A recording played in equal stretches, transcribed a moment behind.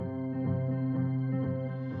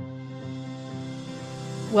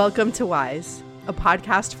Welcome to Wise, a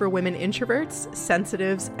podcast for women introverts,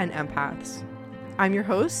 sensitives, and empaths. I'm your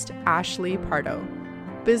host, Ashley Pardo,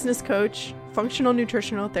 business coach, functional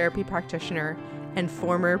nutritional therapy practitioner, and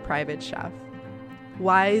former private chef.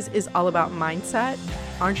 Wise is all about mindset,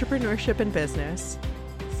 entrepreneurship and business,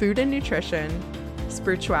 food and nutrition,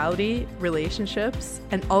 spirituality, relationships,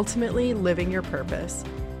 and ultimately living your purpose,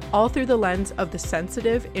 all through the lens of the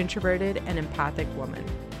sensitive, introverted, and empathic woman.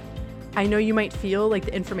 I know you might feel like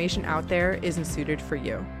the information out there isn't suited for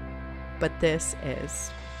you, but this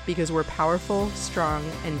is, because we're powerful, strong,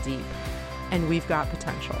 and deep, and we've got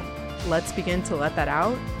potential. Let's begin to let that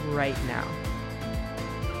out right now.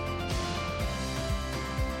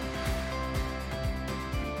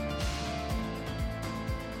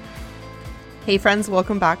 Hey friends,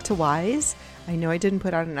 welcome back to Wise. I know I didn't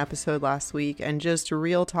put out an episode last week, and just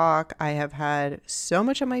real talk, I have had so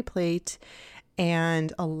much on my plate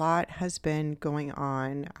and a lot has been going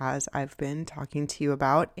on as I've been talking to you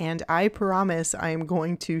about, and I promise I am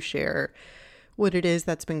going to share what it is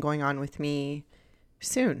that's been going on with me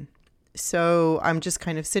soon. So I'm just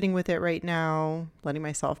kind of sitting with it right now, letting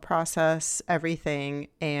myself process everything,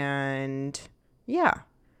 and yeah,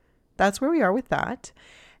 that's where we are with that.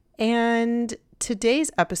 And today's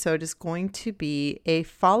episode is going to be a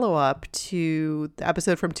follow-up to the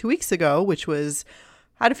episode from 2 weeks ago, which was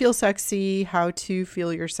how to feel sexy, how to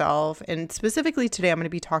feel yourself. And specifically today, I'm going to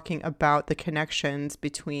be talking about the connections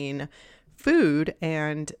between food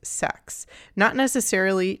and sex. Not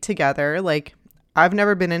necessarily together. Like, I've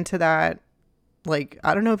never been into that. Like,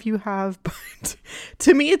 I don't know if you have, but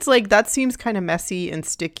to me, it's like that seems kind of messy and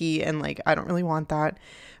sticky. And like, I don't really want that.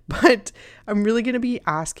 But I'm really going to be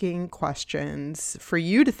asking questions for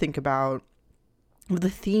you to think about the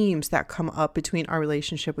themes that come up between our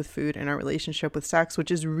relationship with food and our relationship with sex, which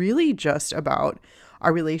is really just about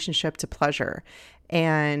our relationship to pleasure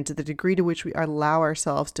and the degree to which we allow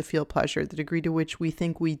ourselves to feel pleasure, the degree to which we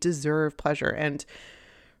think we deserve pleasure. And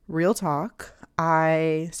real talk,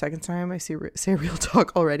 second time I say real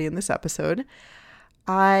talk already in this episode,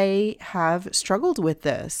 I have struggled with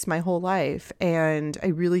this my whole life. And I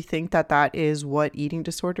really think that that is what eating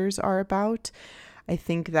disorders are about. I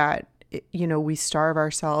think that we starve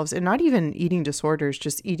ourselves, and not even eating disorders,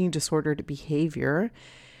 just eating disordered behavior.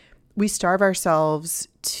 We starve ourselves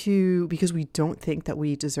because we don't think that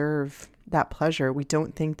we deserve that pleasure. We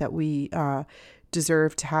don't think that we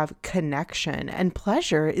deserve to have connection. And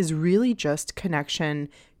pleasure is really just connection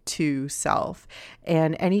to self.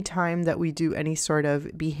 And anytime that we do any sort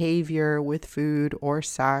of behavior with food or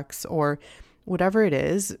sex or whatever it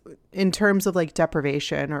is, in terms of like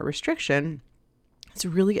deprivation or restriction, it's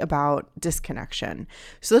really about disconnection.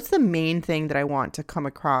 So that's the main thing that I want to come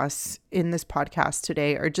across in this podcast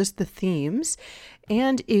today, are just the themes.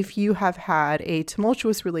 And if you have had a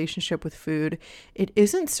tumultuous relationship with food, it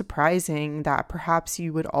isn't surprising that perhaps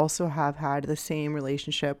you would also have had the same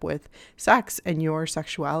relationship with sex and your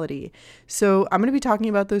sexuality. So I'm going to be talking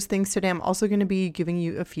about those things today. I'm also going to be giving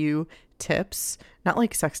you a few tips, not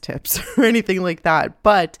like sex tips or anything like that,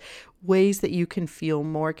 but ways that you can feel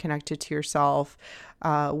more connected to yourself,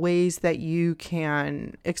 ways that you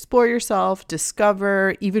can explore yourself,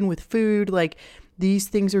 discover, even with food. Like, these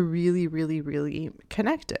things are really, really, really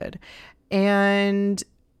connected. And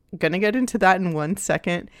I'm gonna get into that in 1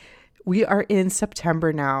 second. We are in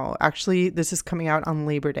September now. Actually, this is coming out on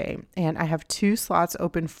Labor Day, and I have 2 slots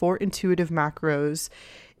open for Intuitive Macros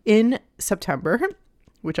in September,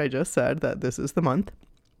 which I just said that this is the month.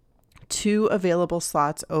 2 available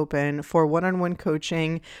slots open for one-on-one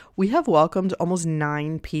coaching. We have welcomed almost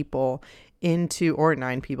 9 people, I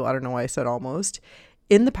don't know why I said almost,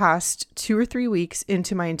 in the past 2 or 3 weeks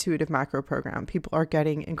into my Intuitive Macro program. People are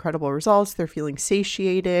getting incredible results. They're feeling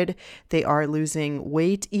satiated. They are losing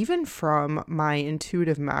weight, even from my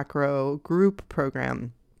Intuitive Macro group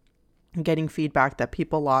program. I'm getting feedback that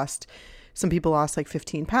some people lost like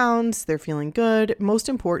 15 pounds. They're feeling good. Most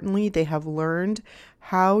importantly, they have learned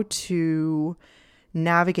how to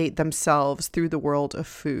navigate themselves through the world of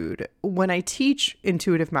food. When I teach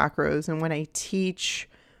Intuitive Macros and when I teach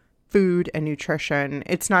food and nutrition,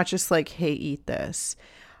 it's not just like, hey, eat this.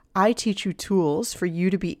 I teach you tools for you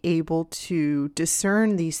to be able to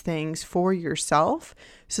discern these things for yourself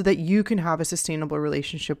so that you can have a sustainable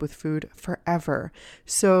relationship with food forever.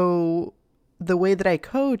 So the way that I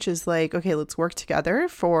coach is like, okay, let's work together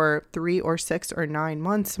for 3 or 6 or 9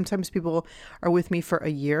 months. Sometimes people are with me for a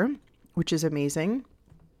year, which is amazing.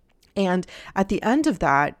 And at the end of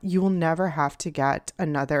that, you will never have to get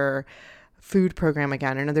another food program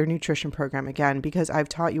again, another nutrition program again, because I've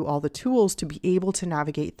taught you all the tools to be able to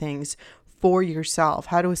navigate things for yourself,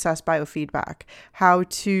 how to assess biofeedback,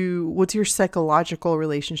 what's your psychological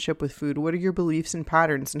relationship with food, what are your beliefs and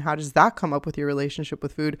patterns, and how does that come up with your relationship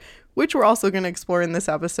with food, which we're also going to explore in this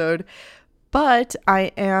episode. But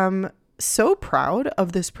I am so proud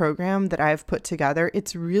of this program that I've put together.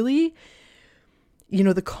 It's really,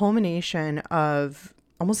 the culmination of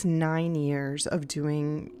almost 9 years of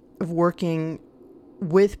working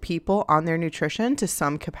with people on their nutrition to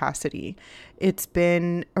some capacity. It's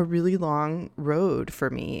been a really long road for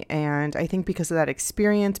me. And I think because of that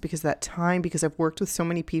experience, because of that time, because I've worked with so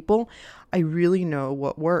many people, I really know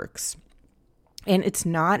what works. And it's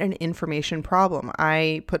not an information problem.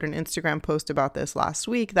 I put an Instagram post about this last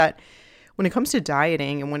week that when it comes to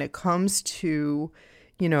dieting and when it comes to,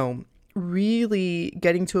 really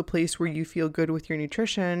getting to a place where you feel good with your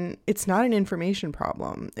nutrition, it's not an information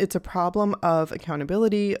problem. It's a problem of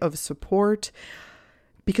accountability, of support.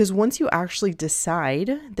 Because once you actually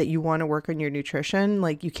decide that you want to work on your nutrition,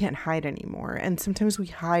 you can't hide anymore. And sometimes we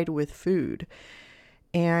hide with food.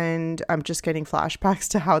 And I'm just getting flashbacks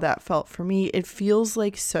to how that felt for me. It feels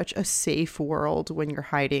like such a safe world when you're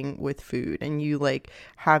hiding with food and you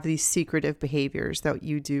have these secretive behaviors that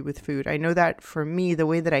you do with food. I know that for me, the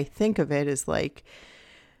way that I think of it is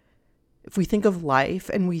if we think of life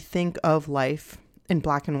and we think of life in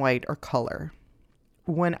black and white or color.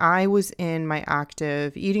 When I was in my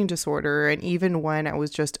active eating disorder, and even when I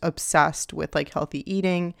was just obsessed with healthy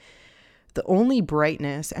eating, the only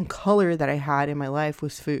brightness and color that I had in my life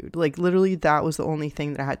was food. Literally, that was the only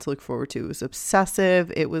thing that I had to look forward to. It was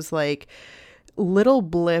obsessive. It was little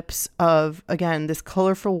blips of, again, this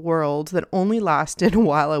colorful world that only lasted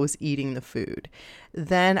while I was eating the food.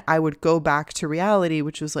 Then I would go back to reality,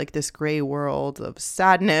 which was this gray world of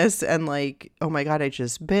sadness and oh my God, I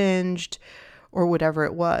just binged or whatever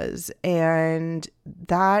it was. And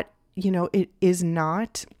that, it is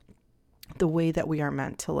not the way that we are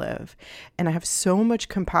meant to live. And I have so much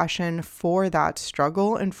compassion for that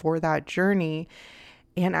struggle and for that journey.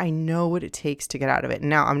 And I know what it takes to get out of it.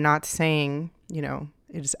 Now, I'm not saying, it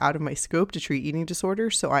is out of my scope to treat eating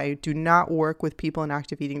disorders. So I do not work with people in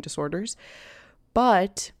active eating disorders,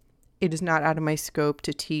 but it is not out of my scope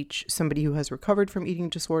to teach somebody who has recovered from eating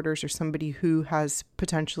disorders or somebody who has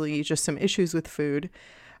potentially just some issues with food.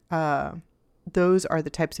 Those are the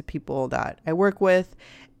types of people that I work with.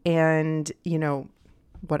 And,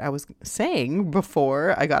 what I was saying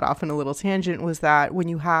before I got off on a little tangent was that when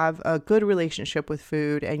you have a good relationship with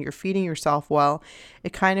food and you're feeding yourself well,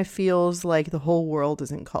 it kind of feels like the whole world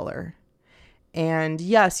is in color. And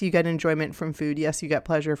yes, you get enjoyment from food. Yes, you get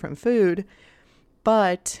pleasure from food,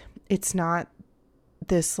 but it's not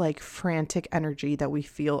this frantic energy that we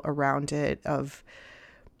feel around it of,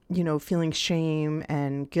 feeling shame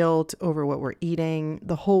and guilt over what we're eating.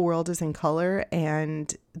 The whole world is in color,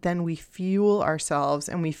 and then we fuel ourselves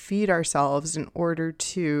and we feed ourselves in order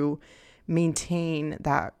to maintain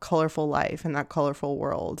that colorful life and that colorful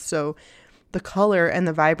world. So the color and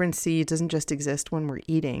the vibrancy doesn't just exist when we're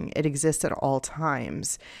eating. It exists at all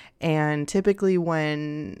times. And typically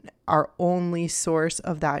when our only source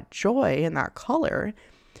of that joy and that color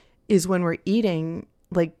is when we're eating,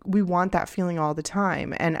 we want that feeling all the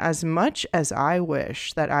time. And as much as I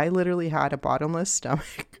wish that I literally had a bottomless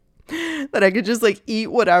stomach, that I could just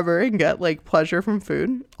eat whatever and get pleasure from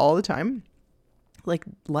food all the time,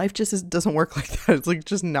 life just doesn't work like that. It's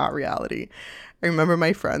just not reality. I remember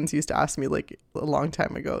my friends used to ask me a long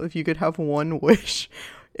time ago, if you could have one wish,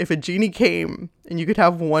 if a genie came and you could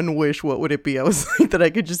have one wish, what would it be? I was that I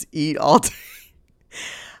could just eat all day.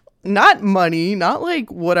 Not money, not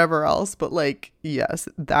whatever else, but yes,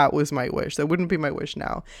 that was my wish. That wouldn't be my wish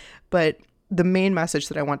now. But the main message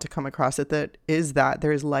that I want to come across is that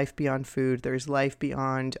there is life beyond food. There's life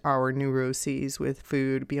beyond our neuroses with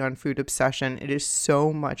food, beyond food obsession. It is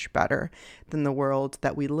so much better than the world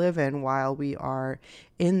that we live in while we are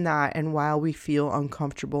in that and while we feel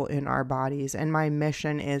uncomfortable in our bodies. And my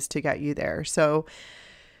mission is to get you there. So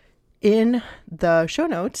in the show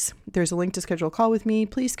notes, there's a link to schedule a call with me.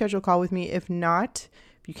 Please schedule a call with me. If not,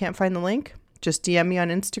 if you can't find the link, just DM me on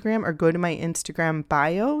Instagram or go to my Instagram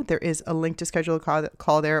bio. There is a link to schedule a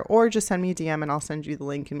call there, or just send me a DM and I'll send you the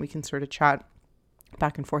link and we can sort of chat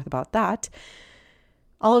back and forth about that.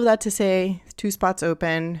 All of that to say, 2 spots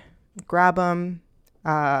open, grab them,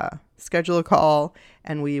 schedule a call,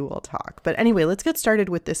 and we will talk. But anyway, let's get started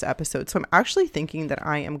with this episode. So I'm actually thinking that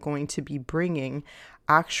I am going to be bringing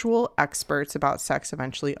actual experts about sex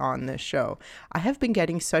eventually on this show. I have been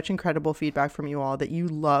getting such incredible feedback from you all that you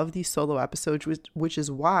love these solo episodes, which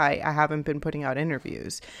is why I haven't been putting out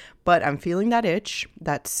interviews. But I'm feeling that itch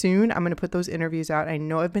that soon I'm going to put those interviews out. I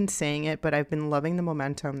know I've been saying it, but I've been loving the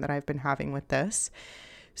momentum that I've been having with this.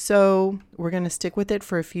 So we're going to stick with it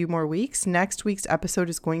for a few more weeks. Next week's episode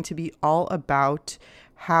is going to be all about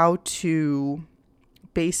how to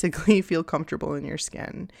basically feel comfortable in your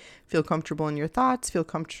skin, feel comfortable in your thoughts, feel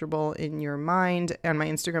comfortable in your mind. On my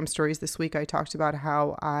Instagram stories this week, I talked about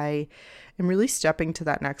how I am really stepping to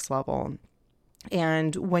that next level.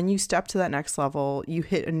 And when you step to that next level, you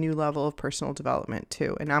hit a new level of personal development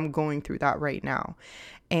too. And I'm going through that right now.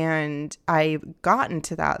 And I've gotten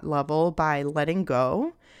to that level by letting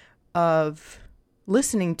go of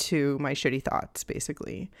listening to my shitty thoughts,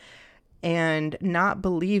 basically, and not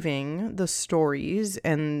believing the stories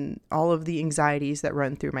and all of the anxieties that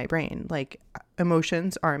run through my brain. Like,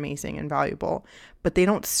 emotions are amazing and valuable, but they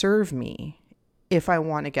don't serve me if I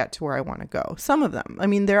want to get to where I want to go. Some of them, I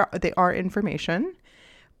mean, they are information,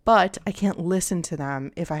 but I can't listen to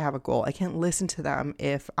them if I have a goal. I can't listen to them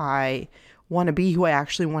if I want to be who I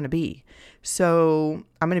actually want to be. So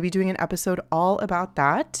I'm going to be doing an episode all about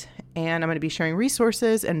that. And I'm going to be sharing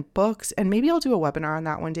resources and books. And maybe I'll do a webinar on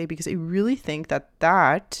that one day, because I really think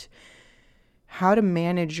that how to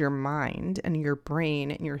manage your mind and your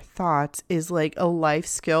brain and your thoughts is like a life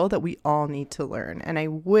skill that we all need to learn. And I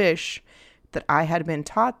wish that I had been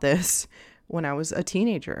taught this when I was a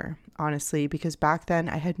teenager, honestly, because back then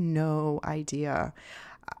I had no idea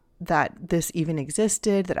that this even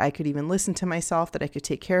existed, that I could even listen to myself, that I could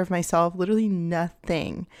take care of myself, literally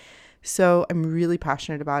nothing. So I'm really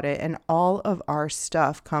passionate about it. And all of our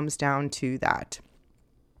stuff comes down to that.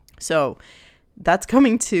 So that's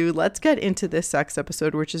coming to, let's get into this sex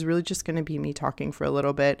episode, which is really just going to be me talking for a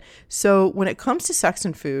little bit. So when it comes to sex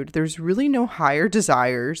and food, there's really no higher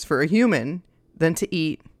desires for a human than to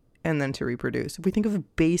eat and then to reproduce. If we think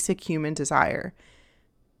of basic human desire,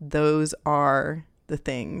 those are the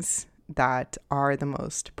things that are the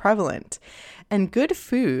most prevalent. And good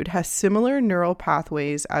food has similar neural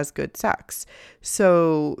pathways as good sex.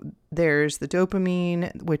 So there's the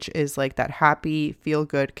dopamine, which is like that happy,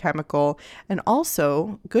 feel-good chemical. And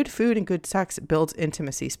also, good food and good sex builds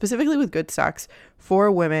intimacy. Specifically with good sex,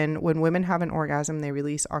 for women, when women have an orgasm, they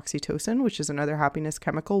release oxytocin, which is another happiness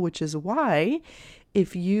chemical, which is why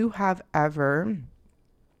if you have ever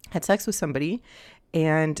had sex with somebody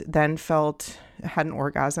and then had an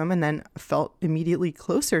orgasm and then felt immediately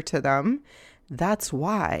closer to them, that's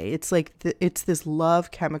why. It's like it's this love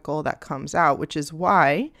chemical that comes out, which is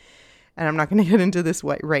why, and I'm not going to get into this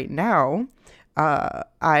right now,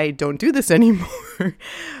 I don't do this anymore.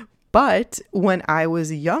 But when I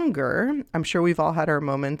was younger, I'm sure we've all had our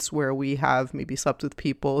moments where we have maybe slept with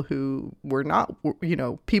people who were not,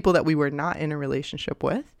 people that we were not in a relationship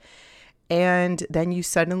with. And then you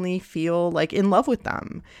suddenly feel like in love with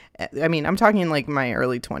them. I mean, I'm talking like my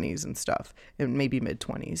early 20s and stuff, and maybe mid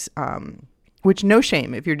 20s, which no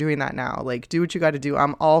shame if you're doing that now. Like, do what you got to do.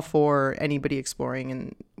 I'm all for anybody exploring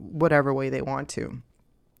in whatever way they want to.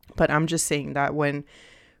 But I'm just saying that when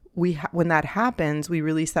that happens, we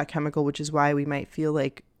release that chemical, which is why we might feel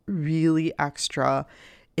like really extra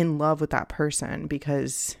in love with that person,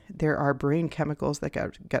 because there are brain chemicals that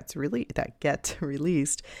get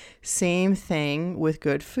released. Same thing with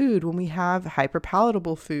good food. When we have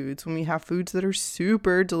hyperpalatable foods, when we have foods that are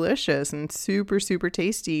super delicious and super, super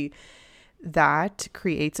tasty, that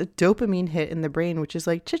creates a dopamine hit in the brain, which is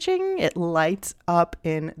like cha-ching, it lights up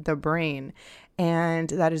in the brain. And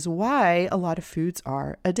that is why a lot of foods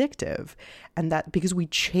are addictive, and that because we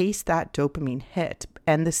chase that dopamine hit.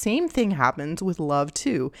 And the same thing happens with love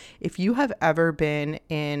too. If you have ever been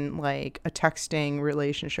in like a texting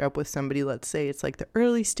relationship with somebody, let's say it's like the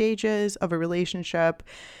early stages of a relationship,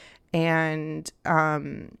 and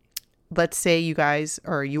let's say you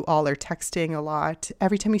all are texting a lot.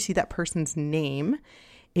 Every time you see that person's name,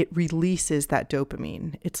 it releases that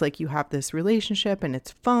dopamine. It's like you have this relationship and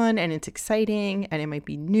it's fun and it's exciting and it might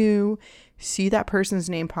be new. See that person's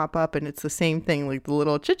name pop up and it's the same thing, like the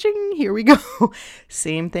little cha-ching, here we go.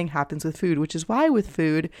 Same thing happens with food, which is why with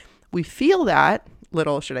food, we feel that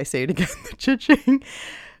little, should I say it again, the cha-ching,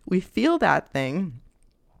 we feel that thing.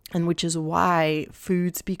 And which is why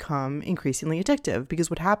foods become increasingly addictive, because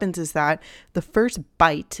what happens is that the first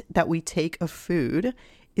bite that we take of food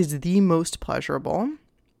is the most pleasurable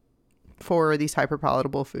for these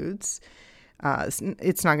hyperpalatable foods.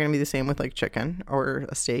 It's not going to be the same with like chicken or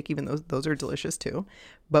a steak, even though those are delicious too.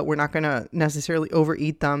 But we're not going to necessarily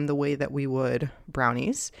overeat them the way that we would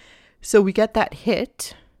brownies. So we get that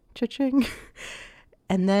hit, cha-ching,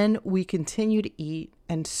 And then we continue to eat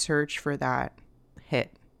and search for that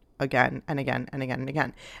hit again and again and again and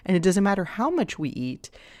again. And it doesn't matter how much we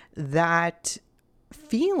eat, that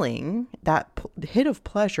feeling, that hit of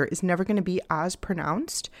pleasure is never going to be as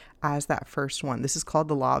pronounced as that first one. This is called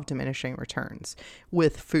the law of diminishing returns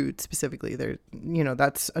with food specifically. There,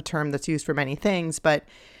 that's a term that's used for many things, but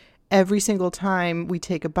every single time we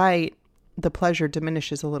take a bite, the pleasure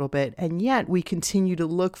diminishes a little bit. And yet we continue to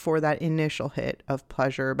look for that initial hit of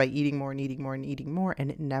pleasure by eating more and eating more and eating more, and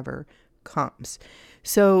it never comes.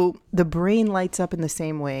 So the brain lights up in the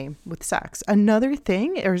same way with sex. Another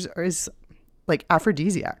thing is like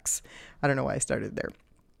aphrodisiacs. I don't know why I started there,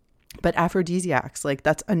 but aphrodisiacs, like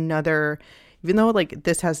that's another, even though like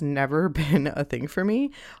this has never been a thing for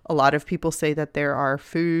me, a lot of people say that there are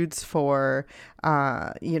foods for,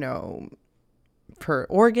 for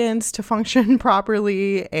organs to function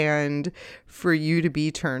properly and for you to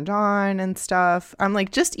be turned on and stuff. I'm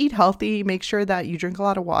like, just eat healthy, make sure that you drink a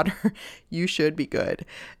lot of water. You should be good,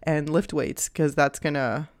 and lift weights, because that's going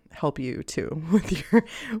to help you too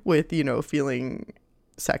with feeling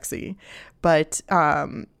sexy. But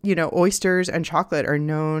oysters and chocolate are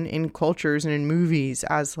known in cultures and in movies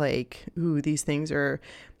as like, ooh, these things are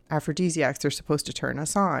aphrodisiacs, they're supposed to turn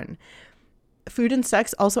us on. Food and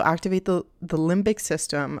sex also activate the limbic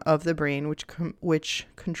system of the brain, which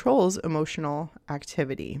controls emotional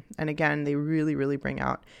activity. And again, they really, really bring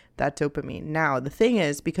out that dopamine. Now, the thing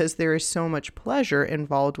is, because there is so much pleasure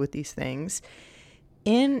involved with these things,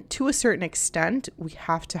 to a certain extent, we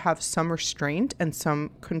have to have some restraint and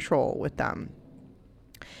some control with them.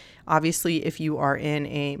 Obviously, if you are in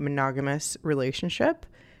a monogamous relationship,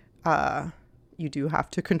 you do have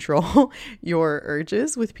to control your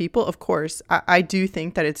urges with people. Of course, I do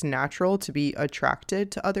think that it's natural to be attracted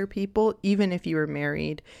to other people, even if you are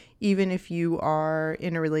married, even if you are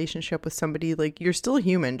in a relationship with somebody. Like, you're still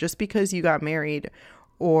human. Just because you got married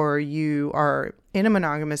or you are in a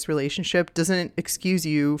monogamous relationship doesn't excuse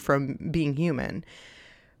you from being human.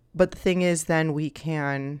 But the thing is, then we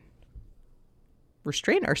can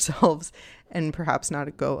restrain ourselves and perhaps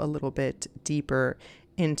not go a little bit deeper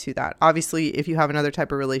into that. Obviously, if you have another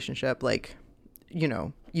type of relationship, like,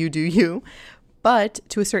 you do you. But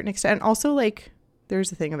to a certain extent, also, like,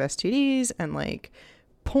 there's a thing of STDs and like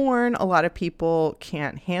porn. A lot of people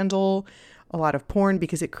can't handle a lot of porn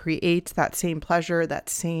because it creates that same pleasure, that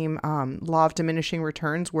same law of diminishing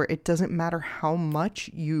returns, where it doesn't matter how much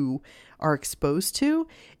you are exposed to,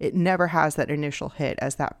 it never has that initial hit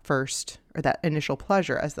as that first, or that initial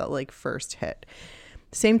pleasure as that like first hit.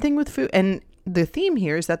 Same thing with food. And the theme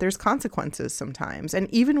here is that there's consequences sometimes, and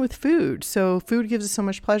even with food. So food gives us so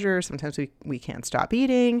much pleasure. Sometimes we can't stop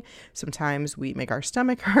eating. Sometimes we make our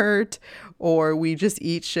stomach hurt, or we just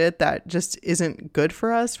eat shit that just isn't good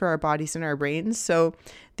for us, for our bodies and our brains. So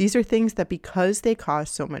these are things that, because they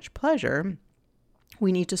cause so much pleasure,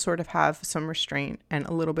 we need to sort of have some restraint and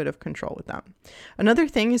a little bit of control with them. Another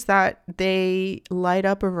thing is that they light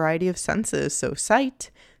up a variety of senses. So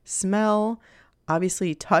sight, smell,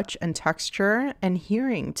 obviously touch and texture, and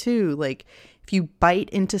hearing too. Like, if you bite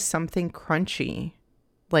into something crunchy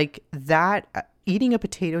like that, eating a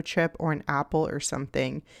potato chip or an apple or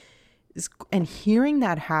something, and hearing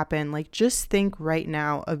that happen, like, just think right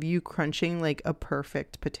now of you crunching like a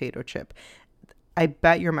perfect potato chip. I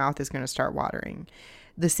bet your mouth is going to start watering.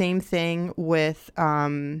 The same thing with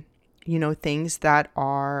things that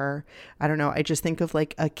are, I don't know, I just think of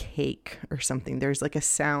like a cake or something. There's like a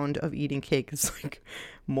sound of eating cake. It's like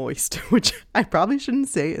moist, which I probably shouldn't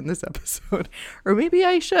say in this episode, or maybe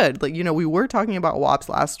I should. Like, we were talking about WAPs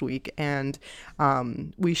last week, and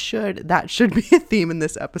that should be a theme in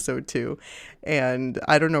this episode too. And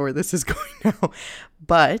I don't know where this is going now,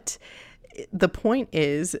 but the point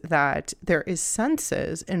is that there is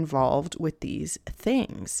senses involved with these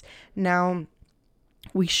things. Now,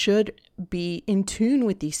 we should be in tune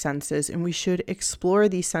with these senses, and we should explore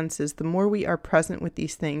these senses. The more we are present with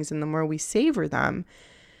these things and the more we savor them,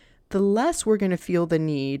 the less we're going to feel the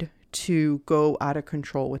need to go out of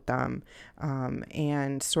control with them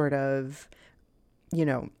and sort of,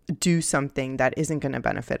 do something that isn't going to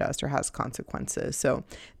benefit us or has consequences. So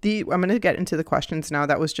I'm going to get into the questions now.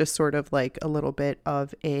 That was just sort of like a little bit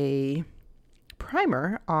of a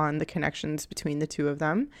primer on the connections between the two of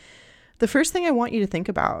them. The first thing I want you to think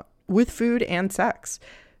about with food and sex,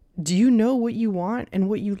 do you know what you want and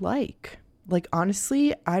what you like? Like,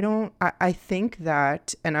 honestly, I think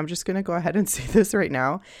that, and I'm just going to go ahead and say this right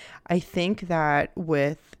now, I think that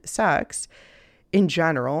with sex in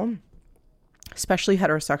general, especially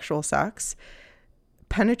heterosexual sex,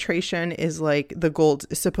 penetration is like the gold,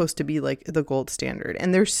 is supposed to be like the gold standard.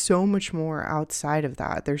 And there's so much more outside of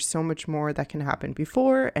that. There's so much more that can happen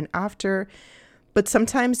before and after. But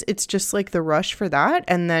sometimes it's just like the rush for that.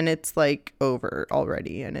 And then it's like over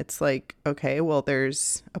already. And it's like, okay, well,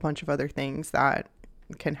 there's a bunch of other things that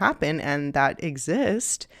can happen and that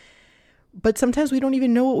exist. But sometimes we don't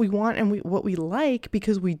even know what we want and what we like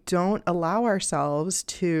because we don't allow ourselves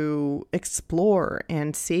to explore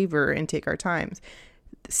and savor and take our times.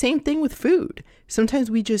 Same thing with food.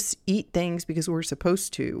 Sometimes we just eat things because we're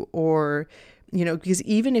supposed to, or, you know, because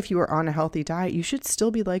even if you are on a healthy diet, you should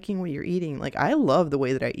still be liking what you're eating. Like, I love the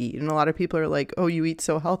way that I eat. And a lot of people are like, oh, you eat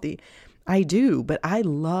so healthy. I do, but I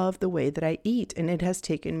love the way that I eat. And it has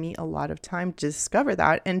taken me a lot of time to discover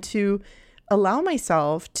that and to allow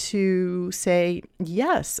myself to say,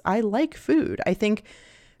 yes, I like food. I think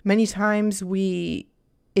many times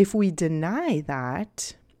if we deny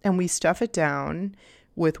that and we stuff it down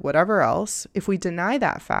with whatever else, if we deny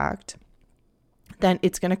that fact, then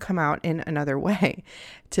it's going to come out in another way,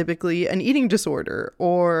 typically an eating disorder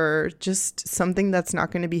or just something that's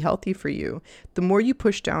not going to be healthy for you. The more you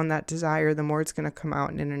push down that desire, the more it's going to come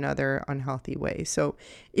out in another unhealthy way. So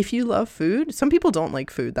if you love food, some people don't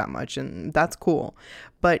like food that much, and that's cool.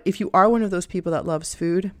 But if you are one of those people that loves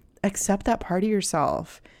food, accept that part of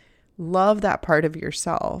yourself, love that part of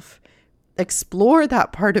yourself, explore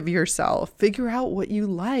that part of yourself, figure out what you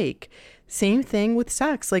like. Same thing with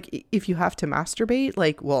sex. Like, if you have to masturbate,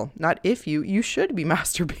 like, well, not if you should be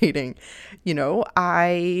masturbating. You know,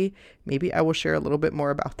 maybe I will share a little bit more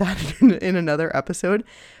about that in another episode,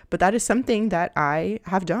 but that is something that I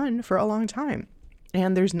have done for a long time.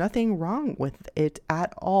 And there's nothing wrong with it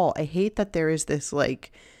at all. I hate that there is this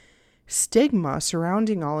like stigma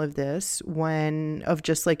surrounding all of this of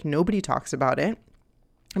just like nobody talks about it.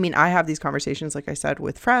 I mean, I have these conversations, like I said,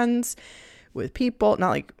 with friends, with people,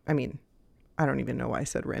 not like, I mean, I don't even know why I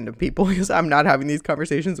said random people because I'm not having these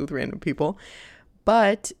conversations with random people,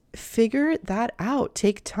 but figure that out.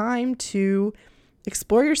 Take time to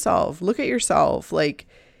explore yourself, look at yourself, like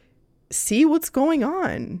see what's going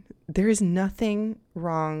on. There is nothing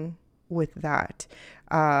wrong with that.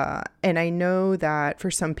 And I know that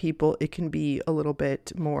for some people, it can be a little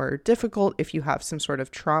bit more difficult if you have some sort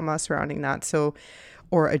of trauma surrounding that. So,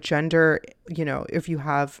 or a gender, you know, if you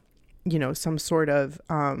have, you know, some sort of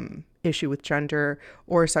issue with gender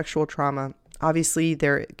or sexual trauma, obviously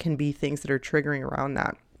there can be things that are triggering around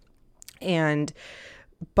that.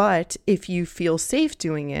 But if you feel safe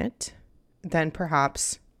doing it, then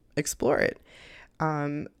perhaps explore it.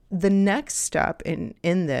 The next step in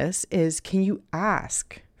this is, can you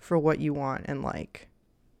ask for what you want and like?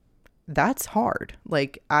 That's hard.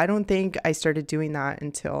 Like, I don't think I started doing that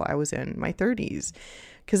until I was in my 30s.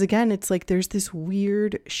 Because again, it's like there's this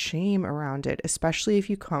weird shame around it, especially if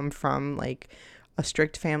you come from like a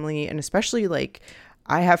strict family. And especially like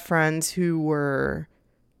I have friends who were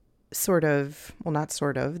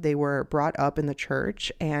they were brought up in the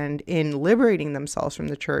church, and in liberating themselves from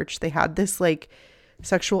the church, they had this like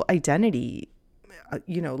sexual identity,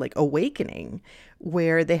 like awakening,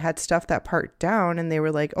 where they had stuff that part down and they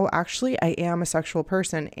were like, oh, actually, I am a sexual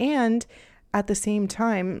person. And at the same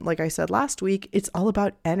time, like I said last week, it's all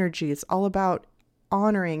about energy. It's all about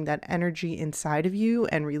honoring that energy inside of you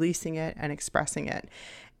and releasing it and expressing it.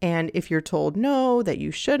 And if you're told no, that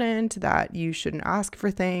you shouldn't ask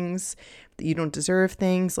for things, that you don't deserve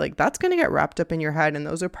things, like that's going to get wrapped up in your head. And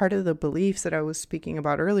those are part of the beliefs that I was speaking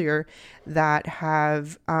about earlier that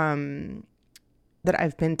that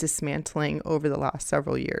I've been dismantling over the last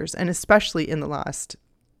several years, and especially in the last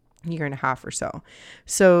year and a half or so.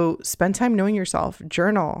 So spend time knowing yourself.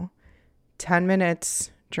 Journal. 10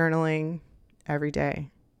 minutes journaling every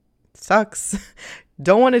day. Sucks.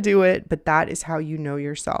 Don't want to do it, but that is how you know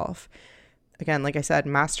yourself. Again, like I said,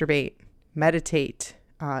 masturbate, meditate,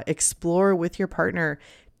 explore with your partner.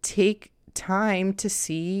 Take time to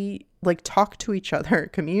see, like, talk to each other,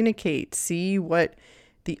 communicate, see what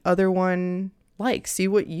the other one likes, see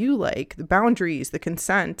what you like, the boundaries, the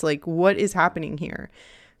consent, like what is happening here.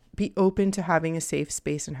 Be open to having a safe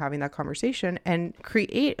space and having that conversation, and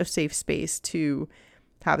create a safe space to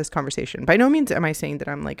have this conversation. By no means am I saying that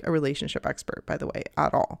I'm like a relationship expert, by the way,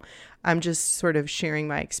 at all. I'm just sort of sharing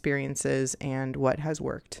my experiences and what has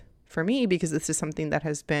worked for me, because this is something that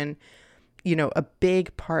has been, a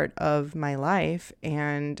big part of my life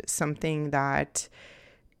and something that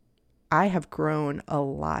I have grown a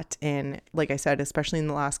lot in, like I said, especially in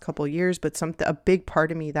the last couple of years, but a big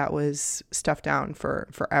part of me that was stuffed down for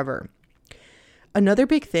forever. Another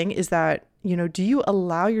big thing is that, do you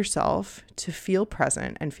allow yourself to feel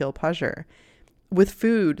present and feel pleasure? with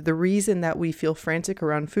food, the reason that we feel frantic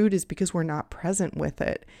around food is because we're not present with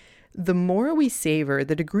it. The more we savor,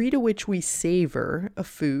 the degree to which we savor a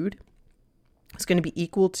food is going to be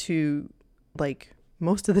equal to, like,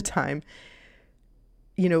 most of the time,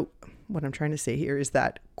 what I'm trying to say here is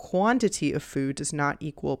that quantity of food does not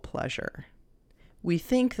equal pleasure. We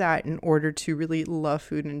think that in order to really love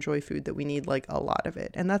food and enjoy food that we need like a lot of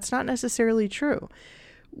it. And that's not necessarily true.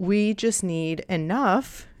 We just need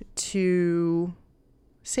enough to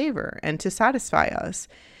savor and to satisfy us.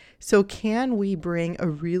 So can we bring a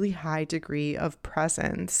really high degree of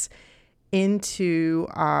presence into,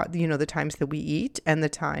 the times that we eat and the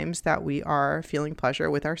times that we are feeling pleasure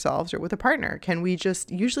with ourselves or with a partner? Can we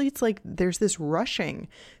just, usually it's like there's this rushing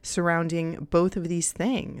surrounding both of these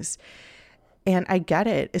things. And I get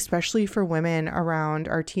it, especially for women around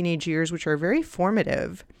our teenage years, which are very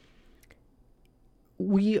formative.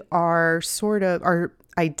 We are our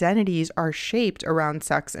identities are shaped around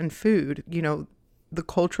sex and food. The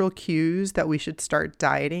cultural cues that we should start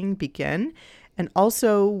dieting begin. And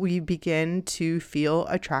also we begin to feel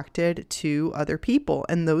attracted to other people,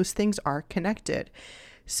 and those things are connected.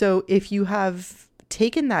 So if you have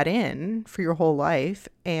taken that in for your whole life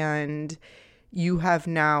and you have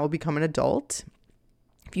now become an adult,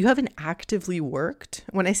 if you haven't actively worked,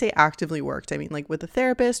 when I say actively worked, I mean like with a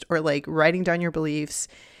therapist or like writing down your beliefs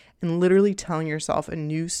and literally telling yourself a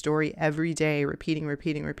new story every day, repeating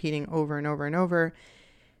over and over and over,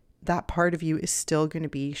 that part of you is still going to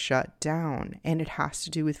be shut down, and it has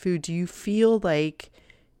to do with food. Do you feel like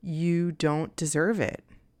you don't deserve it?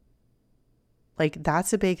 Like,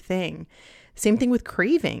 that's a big thing. Same thing with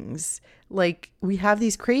cravings. Like, we have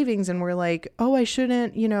these cravings and we're like, oh, I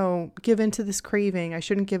shouldn't, give into this craving. I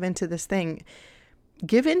shouldn't give into this thing.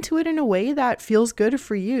 Give into it in a way that feels good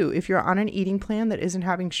for you. If you're on an eating plan that isn't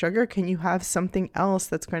having sugar, can you have something else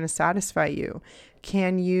that's going to satisfy you?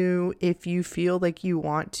 Can you, if you feel like you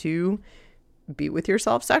want to be with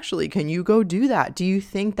yourself sexually, can you go do that? Do you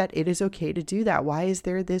think that it is okay to do that? Why is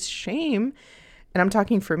there this shame? And I'm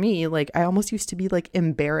talking for me, like I almost used to be like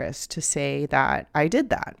embarrassed to say that I did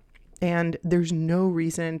that. And there's no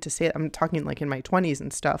reason to say it. I'm talking like in my 20s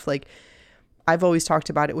and stuff. Like I've always talked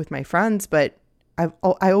about it with my friends, but I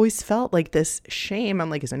always felt like this shame.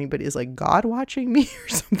 I'm like, is like God watching me or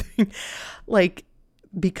something? Like,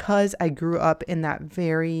 because I grew up in that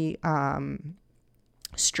very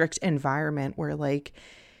strict environment where like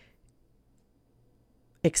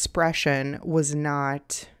expression was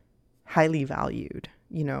not highly valued,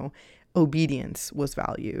 obedience was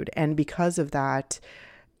valued. And because of that,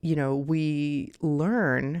 we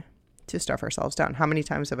learn to stuff ourselves down. How many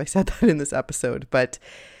times have I said that in this episode? But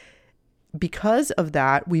because of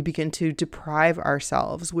that, we begin to deprive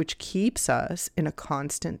ourselves, which keeps us in a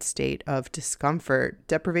constant state of discomfort.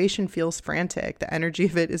 Deprivation feels frantic. The energy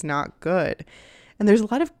of it is not good. And there's a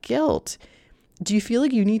lot of guilt. Do you feel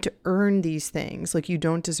like you need to earn these things, like you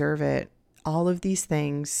don't deserve it? All of these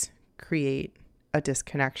things create a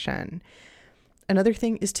disconnection. Another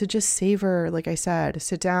thing is to just savor, like I said,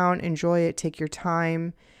 sit down, enjoy it, take your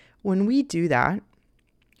time. When we do that,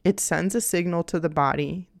 it sends a signal to the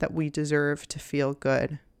body that we deserve to feel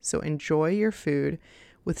good. So enjoy your food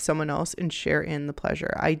with someone else and share in the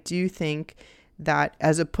pleasure. I do think that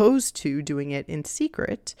as opposed to doing it in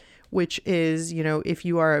secret, which is, if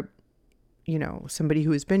you are, somebody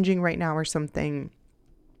who is binging right now or something,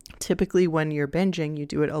 typically when you're binging, you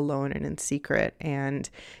do it alone and in secret, and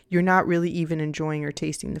you're not really even enjoying or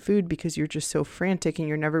tasting the food because you're just so frantic and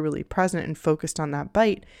you're never really present and focused on that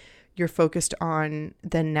bite. You're focused on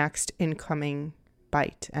the next incoming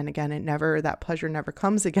bite. And again, that pleasure never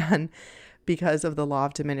comes again because of the law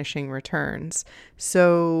of diminishing returns.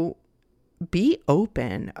 So be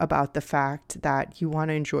open about the fact that you want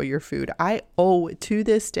to enjoy your food. I owe to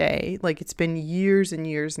this day, like it's been years and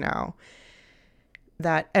years now,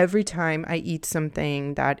 that every time I eat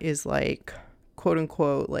something that is like, quote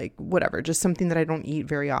unquote, like whatever, just something that I don't eat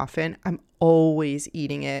very often, I'm always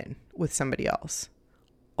eating it with somebody else.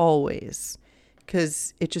 Always,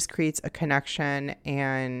 because it just creates a connection,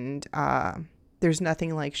 and there's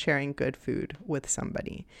nothing like sharing good food with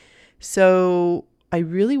somebody. So I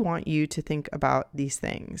really want you to think about these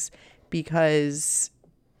things, because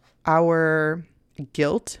our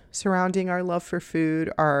guilt surrounding our love for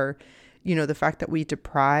food, the fact that we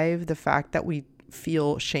deprive, the fact that we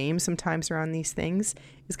feel shame sometimes around these things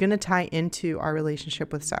is going to tie into our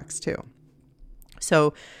relationship with sex too.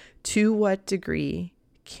 So to what degree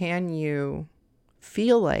can you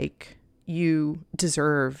feel like you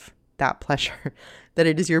deserve that pleasure, that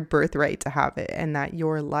it is your birthright to have it, and that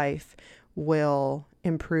your life will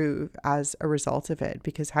improve as a result of it,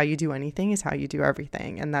 because how you do anything is how you do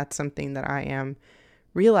everything. And that's something that I am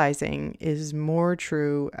realizing is more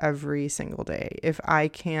true every single day. If I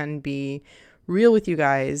can be real with you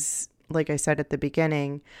guys, like I said at the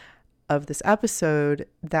beginning of this episode,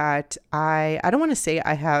 that I don't want to say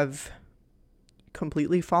I have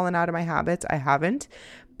completely fallen out of my habits. I haven't,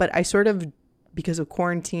 but I sort of, because of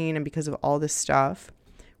quarantine and because of all this stuff,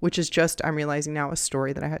 which is just, I'm realizing now, a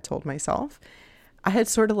story that I had told myself, I had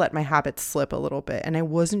sort of let my habits slip a little bit, and I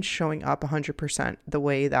wasn't showing up 100% the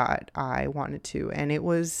way that I wanted to. And it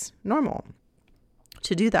was normal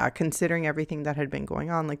to do that, considering everything that had been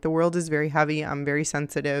going on. Like, the world is very heavy. I'm very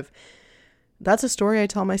sensitive. That's a story I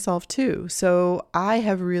tell myself too. So I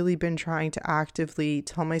have really been trying to actively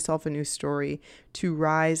tell myself a new story, to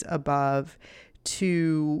rise above,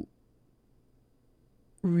 to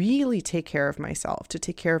really take care of myself, to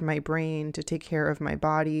take care of my brain, to take care of my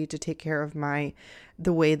body, to take care of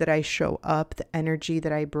the way that I show up, the energy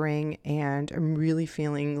that I bring. And I'm really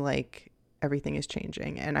feeling like everything is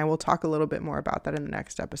changing. And I will talk a little bit more about that in the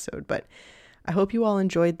next episode. But I hope you all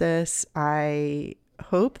enjoyed this. I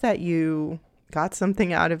hope that you got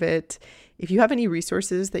something out of it. If you have any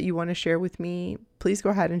resources that you want to share with me, please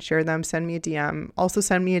go ahead and share them. Send me a DM. Also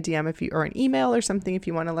send me a DM or an email or something if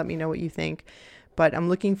you want to let me know what you think. But I'm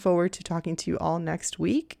looking forward to talking to you all next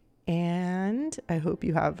week, and I hope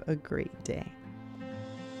you have a great day.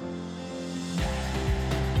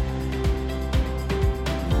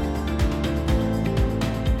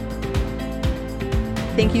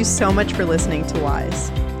 Thank you so much for listening to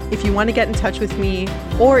Wise. If you want to get in touch with me,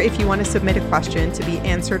 or if you want to submit a question to be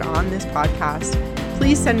answered on this podcast,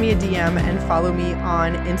 please send me a DM and follow me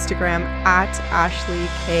on Instagram at Ashley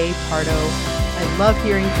K. Pardo. I love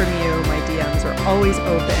hearing from you. My DMs are always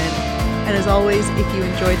open. And as always, if you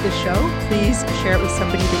enjoyed this show, please share it with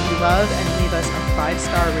somebody that you love and leave us a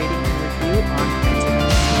 5-star rating and review on iTunes.